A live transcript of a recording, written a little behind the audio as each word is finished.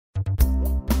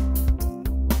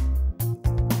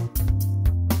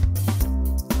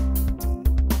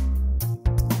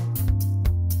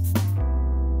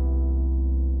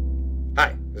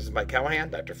is Mike Callahan,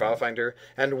 Dr. FileFinder,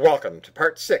 and welcome to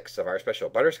part 6 of our special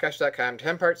Butterscotch.com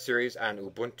 10-part series on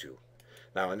Ubuntu.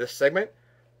 Now in this segment,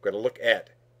 we're going to look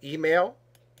at email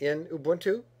in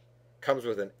Ubuntu. Comes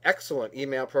with an excellent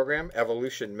email program,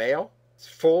 Evolution Mail. It's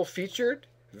full-featured,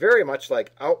 very much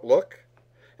like Outlook.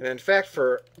 And in fact,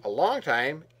 for a long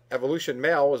time, Evolution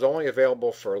Mail was only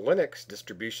available for Linux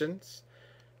distributions,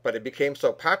 but it became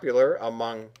so popular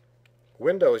among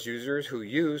Windows users who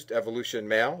used Evolution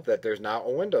Mail that there's now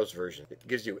a Windows version. It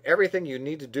gives you everything you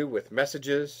need to do with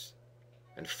messages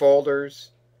and folders,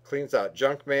 cleans out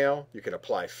junk mail, you can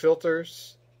apply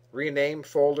filters, rename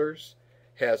folders,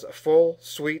 has a full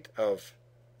suite of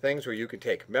things where you can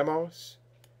take memos,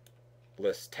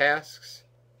 list tasks,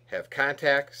 have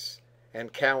contacts,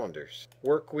 and calendars.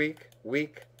 Work week,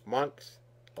 week, month,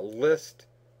 a list,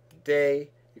 day.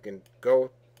 You can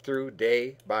go through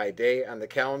day by day on the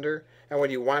calendar. And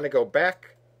when you want to go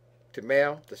back to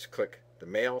mail, just click the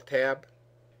Mail tab.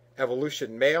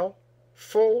 Evolution Mail,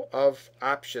 full of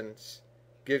options,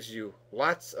 gives you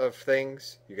lots of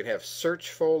things. You can have search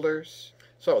folders.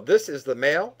 So this is the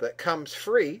mail that comes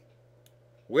free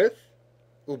with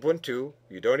Ubuntu.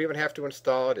 You don't even have to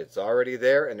install it. It's already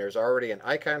there, and there's already an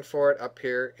icon for it up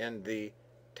here in the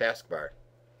taskbar.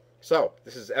 So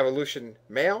this is Evolution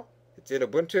Mail. It's in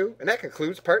Ubuntu, and that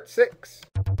concludes part 6.